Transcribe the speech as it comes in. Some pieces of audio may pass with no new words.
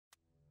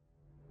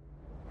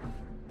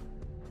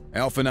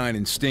Alpha 9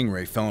 and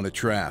Stingray fell in a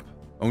trap.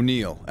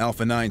 O'Neill,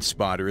 Alpha 9's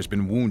spotter, has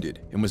been wounded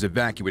and was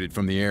evacuated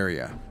from the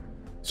area.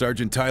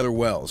 Sergeant Tyler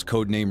Wells,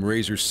 codenamed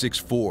Razor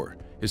 64,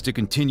 is to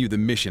continue the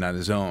mission on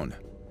his own.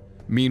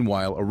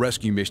 Meanwhile, a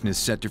rescue mission is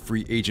set to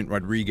free Agent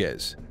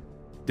Rodriguez.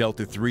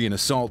 Delta 3 and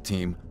Assault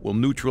Team will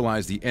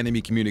neutralize the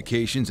enemy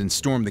communications and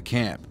storm the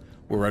camp,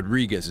 where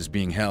Rodriguez is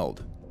being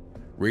held.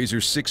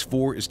 Razor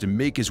 64 is to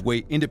make his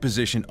way into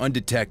position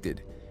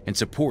undetected and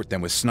support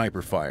them with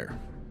sniper fire.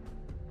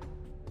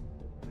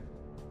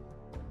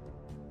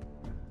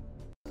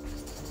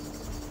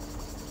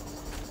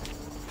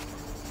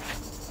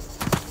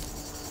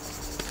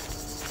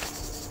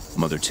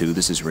 Mother 2,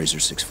 this is Razor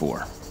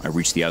 64. I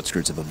reached the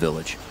outskirts of a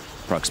village,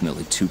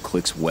 approximately 2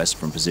 clicks west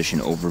from position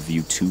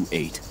overview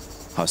 28.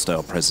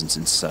 Hostile presence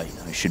in sight.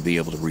 I should be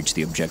able to reach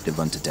the objective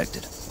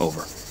undetected.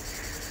 Over.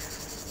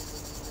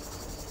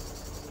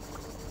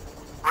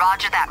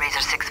 Roger that,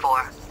 Razor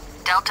 64.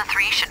 Delta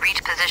 3 should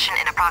reach position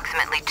in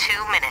approximately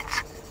 2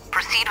 minutes.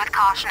 Proceed with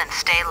caution and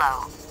stay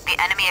low.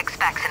 The enemy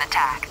expects an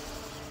attack.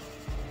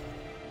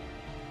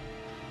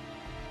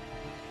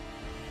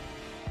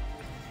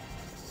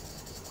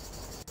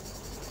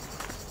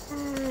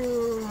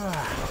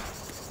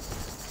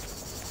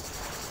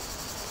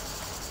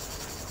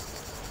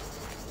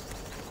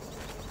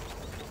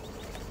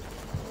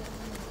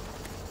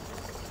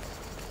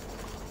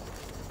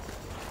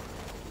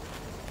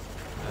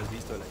 ¿Has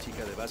visto a la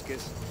chica de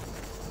Vázquez?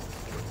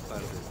 Un par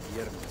de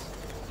piernas.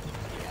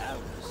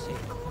 Diablo, sí.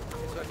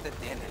 ¿Qué suerte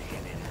tiene el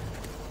general?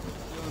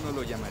 Yo no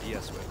lo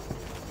llamaría suerte.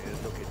 Es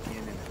lo que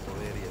tienen el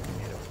poder y el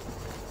dinero.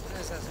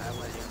 Esas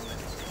aguas yo no me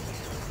las sé.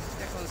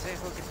 Te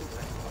aconsejo que tú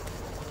practiques.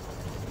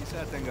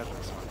 Quizá tengas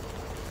razón.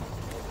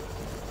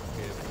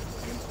 ¿Qué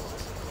tiempo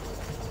hace?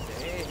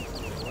 Sí,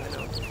 bueno.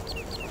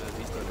 ¿Has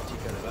visto a la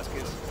chica de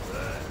Vázquez?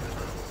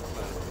 Un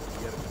par de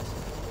piernas.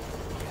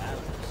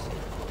 Diablo, sí.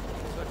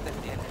 ¿Qué suerte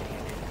tiene el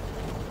general?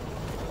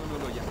 Yo no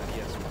lo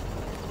llamaría suerte.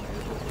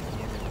 Es lo que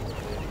tienen el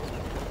poder y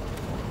el dinero.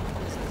 Esas aguas. Te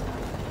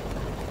aconsejo.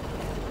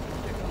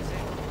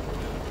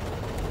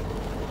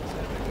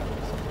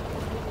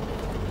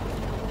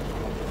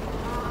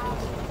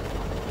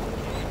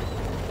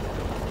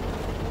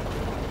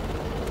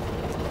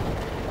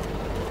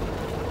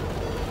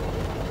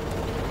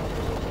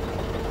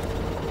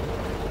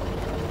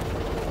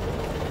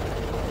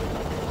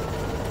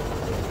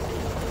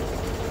 Quizá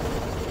tengas razón.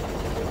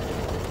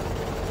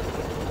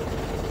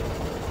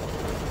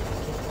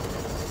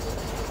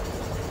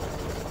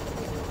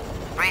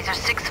 Razor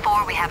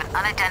 64, we have an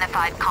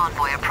unidentified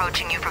convoy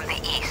approaching you from the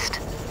east.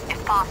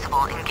 If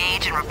possible,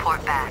 engage and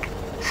report back.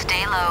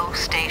 Stay low,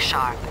 stay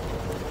sharp.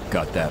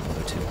 Got that,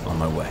 Mother 2. On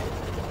my way.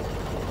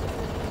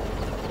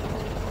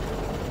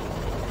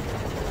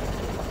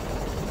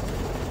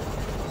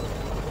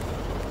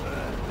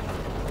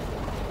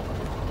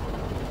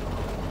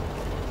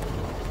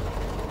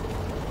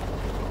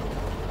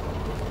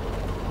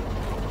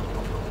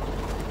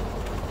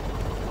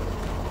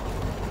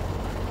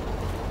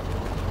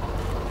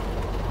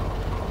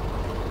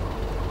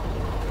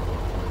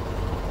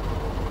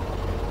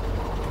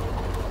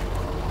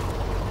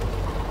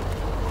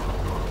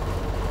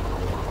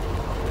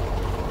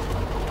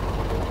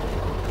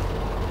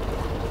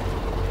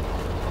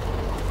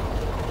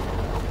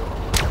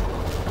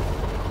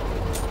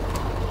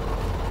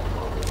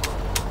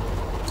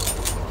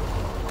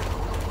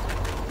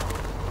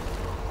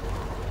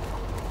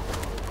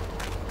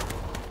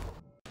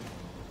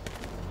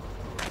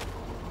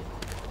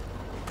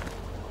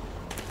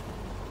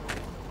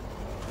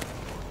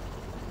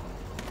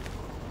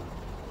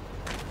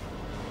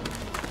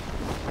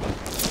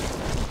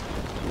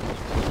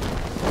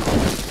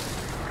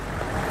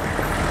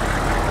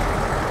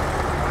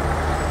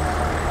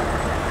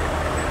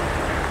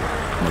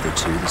 Mother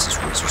 2, this is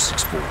Razor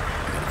 64. I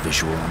got a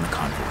visual on the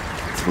convoy.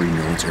 3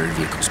 military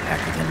vehicles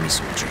packed with enemy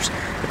soldiers.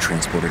 A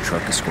transporter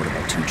truck escorted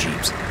by 2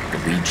 jeeps. The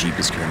lead jeep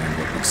is carrying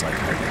what looks like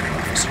high-ranking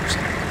officers.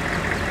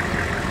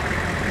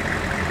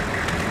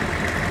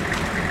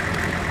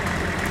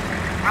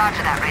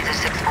 Roger that, Razor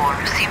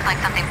 64. Seems like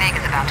something big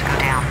is about to go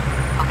down.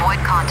 Avoid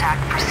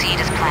contact,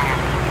 proceed as planned.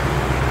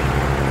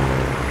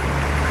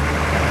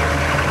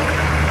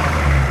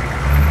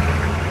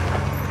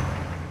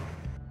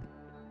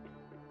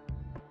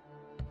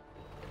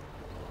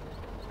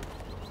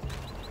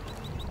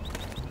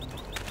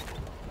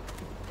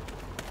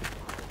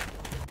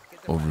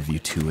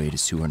 Overview 28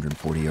 is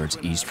 240 yards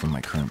east from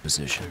my current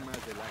position.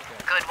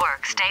 Good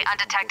work. Stay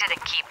undetected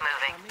and keep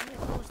moving. A mí me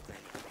gusta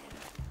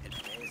el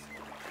peso,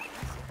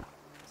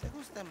 se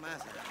gusta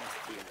más a la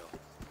estilo.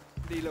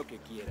 Di lo que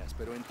quieras,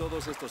 pero en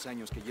todos estos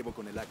años que llevo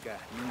con el AK,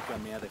 nunca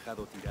me ha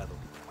dejado tirado.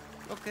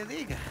 Lo que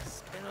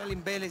digas, pero el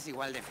Imbel es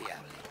igual de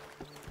fiable.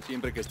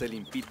 Siempre que esté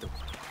limpito.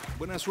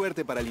 Buena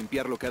suerte para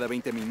limpiarlo cada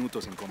 20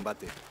 minutos en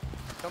combate.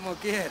 Como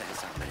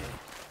quieras, hombre.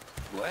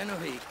 Bueno,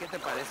 ¿y qué te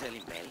parece el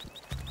Imbel?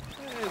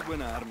 Es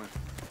buena arma,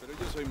 pero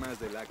yo soy más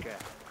del AK.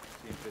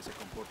 Siempre se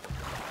comporta.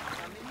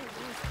 A mí me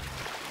gusta.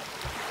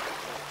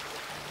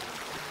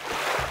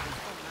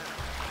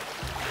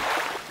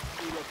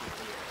 Di lo que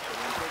quieras,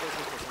 pero en todos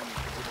estos años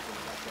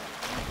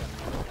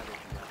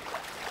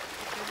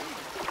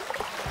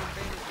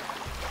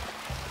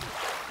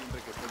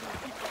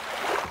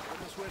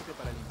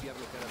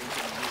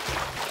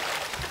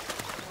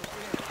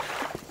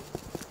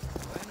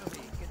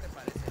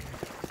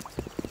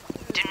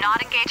Do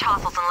not engage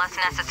hostiles unless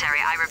necessary.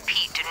 I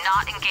repeat, do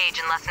not engage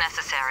unless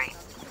necessary.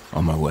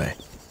 On my way.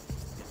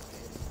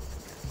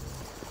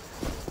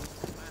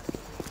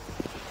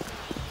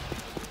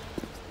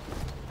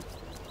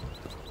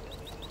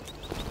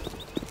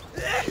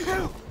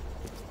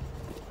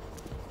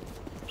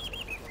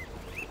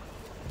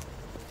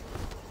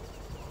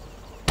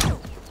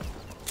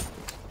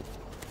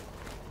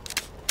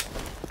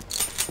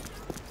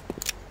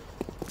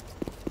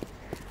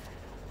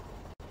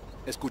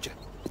 Escucha.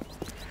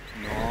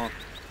 No.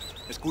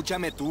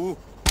 Escúchame tú.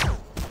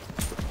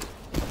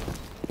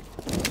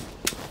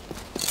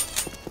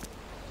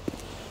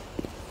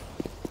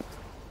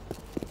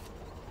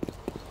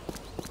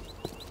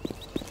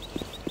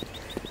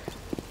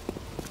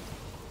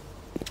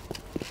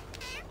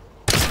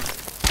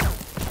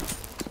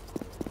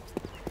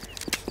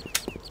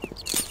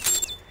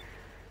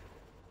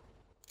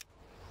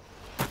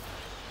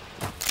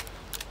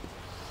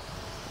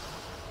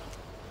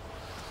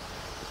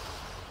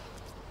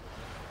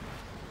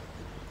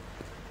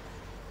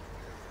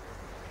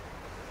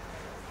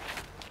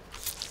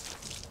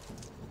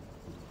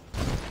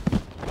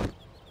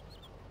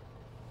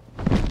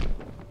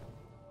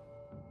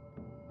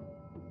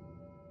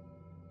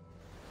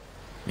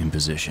 In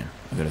position.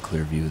 I got a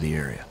clear view of the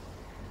area.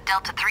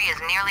 Delta 3 is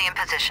nearly in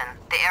position.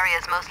 The area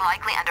is most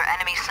likely under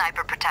enemy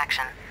sniper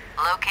protection.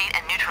 Locate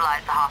and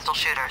neutralize the hostile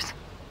shooters.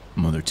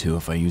 Mother 2,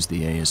 if I use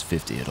the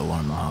AS-50, it'll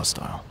alarm the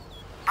hostile.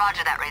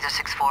 Roger that, Razor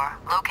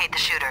 6-4. Locate the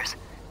shooters.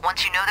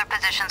 Once you know their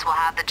positions, we'll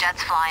have the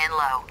jets fly in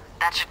low.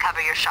 That should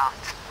cover your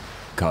shots.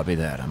 Copy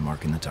that. I'm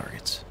marking the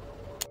targets.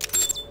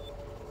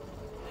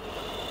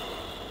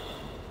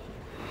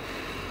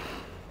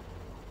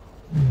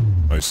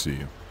 I see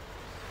you.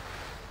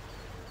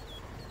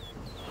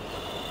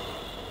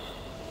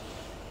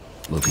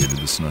 Located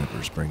the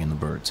snipers. Bring in the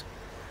birds.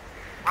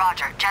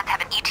 Roger. Jets have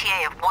an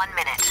ETA of 1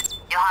 minute.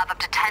 You'll have up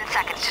to 10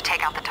 seconds to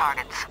take out the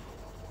targets.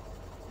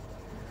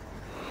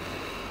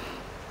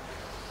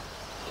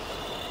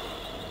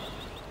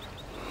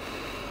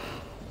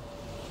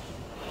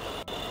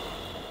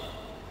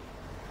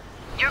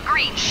 You're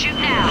green. Shoot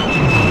now.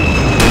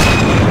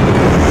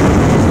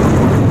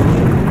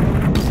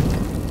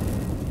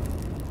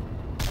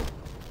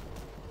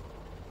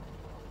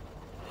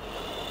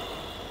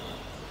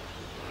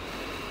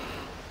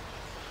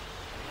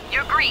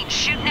 You're green.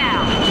 Shoot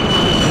now.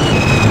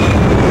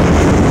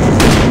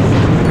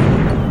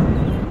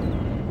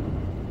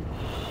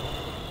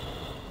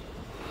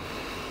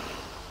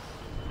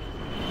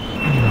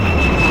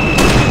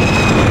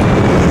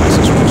 This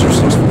is Razor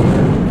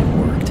 6-4. It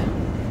worked.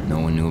 No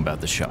one knew about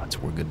the shots.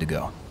 We're good to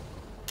go.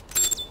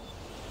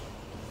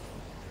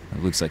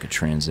 It looks like a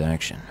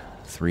transaction.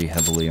 3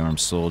 heavily armed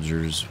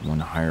soldiers, 1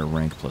 higher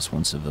rank plus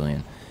 1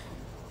 civilian.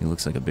 He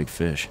looks like a big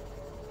fish.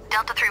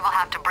 Delta 3 will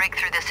have to break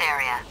through this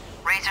area.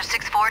 Razor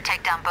 6-4,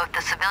 take down both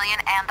the civilian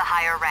and the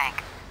higher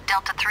rank.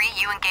 Delta 3,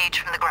 you engage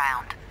from the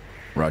ground.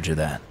 Roger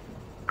that.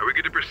 Are we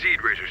good to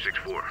proceed, Razor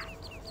 6-4?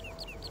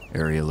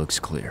 Area looks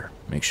clear.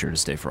 Make sure to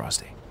stay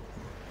frosty.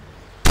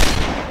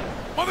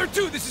 Mother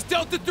 2, this is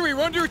Delta 3.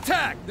 We're under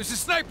attack. There's a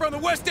sniper on the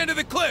west end of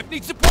the cliff.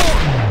 Need support.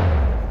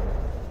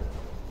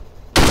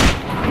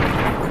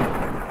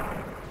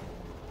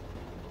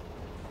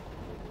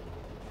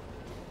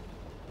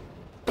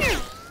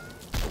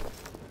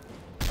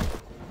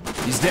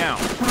 He's down.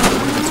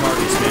 One of the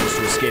targets managed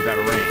to escape out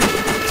of range.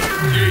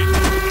 8,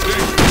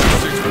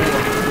 6,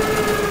 6-4.